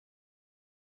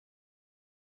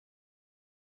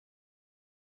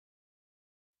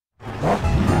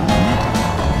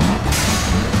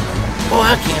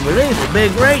I can't believe the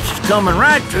big race is coming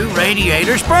right through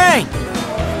Radiator Springs.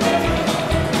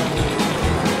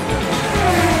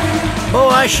 Oh,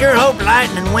 I sure hope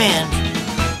lightning wins.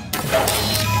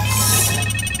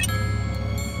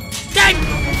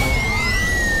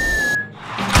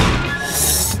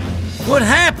 What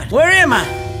happened? Where am I?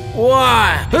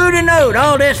 Why, who'd have known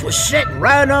all this was sitting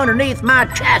right underneath my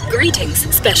chassis? Greetings,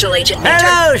 Special Agent Major.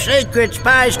 Hello, Secret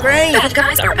Spy Screen. Bad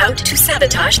guys are out to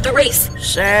sabotage the race.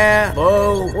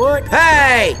 What?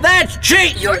 Hey, that's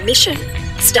cheap! Your mission,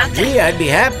 stop them. Gee, I'd be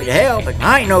happy to help, but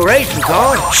I ain't no racing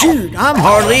car. Shoot, I'm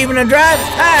hardly even a driver.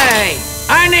 Hey,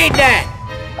 I need that.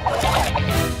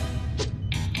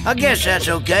 I guess that's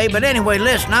okay, but anyway,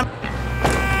 listen,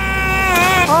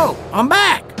 Oh, I'm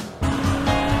back.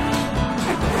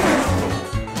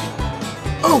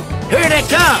 Oh, here they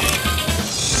come.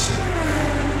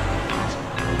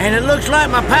 And it looks like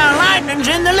my pal Lightning's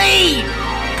in the lead.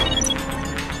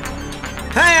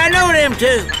 Hey, I know them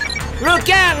two. Look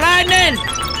out, Lightning!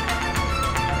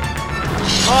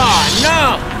 Oh,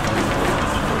 no!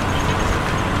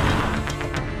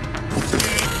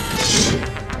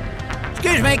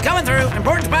 Excuse me, coming through.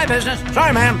 Important spy business.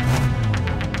 Sorry, ma'am.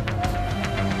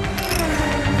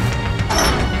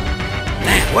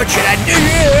 Now, what should I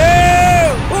do?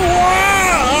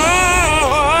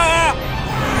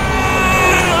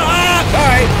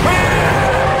 Sorry.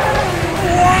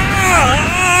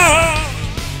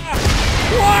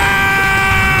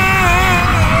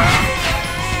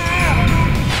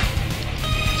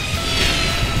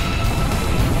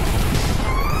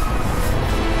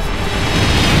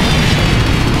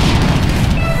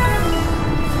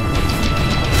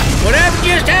 Whatever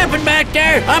just happened back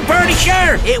there, I'm pretty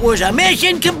sure it was a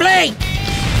mission complete.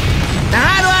 Now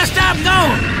how do I stop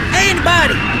going?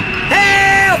 Anybody?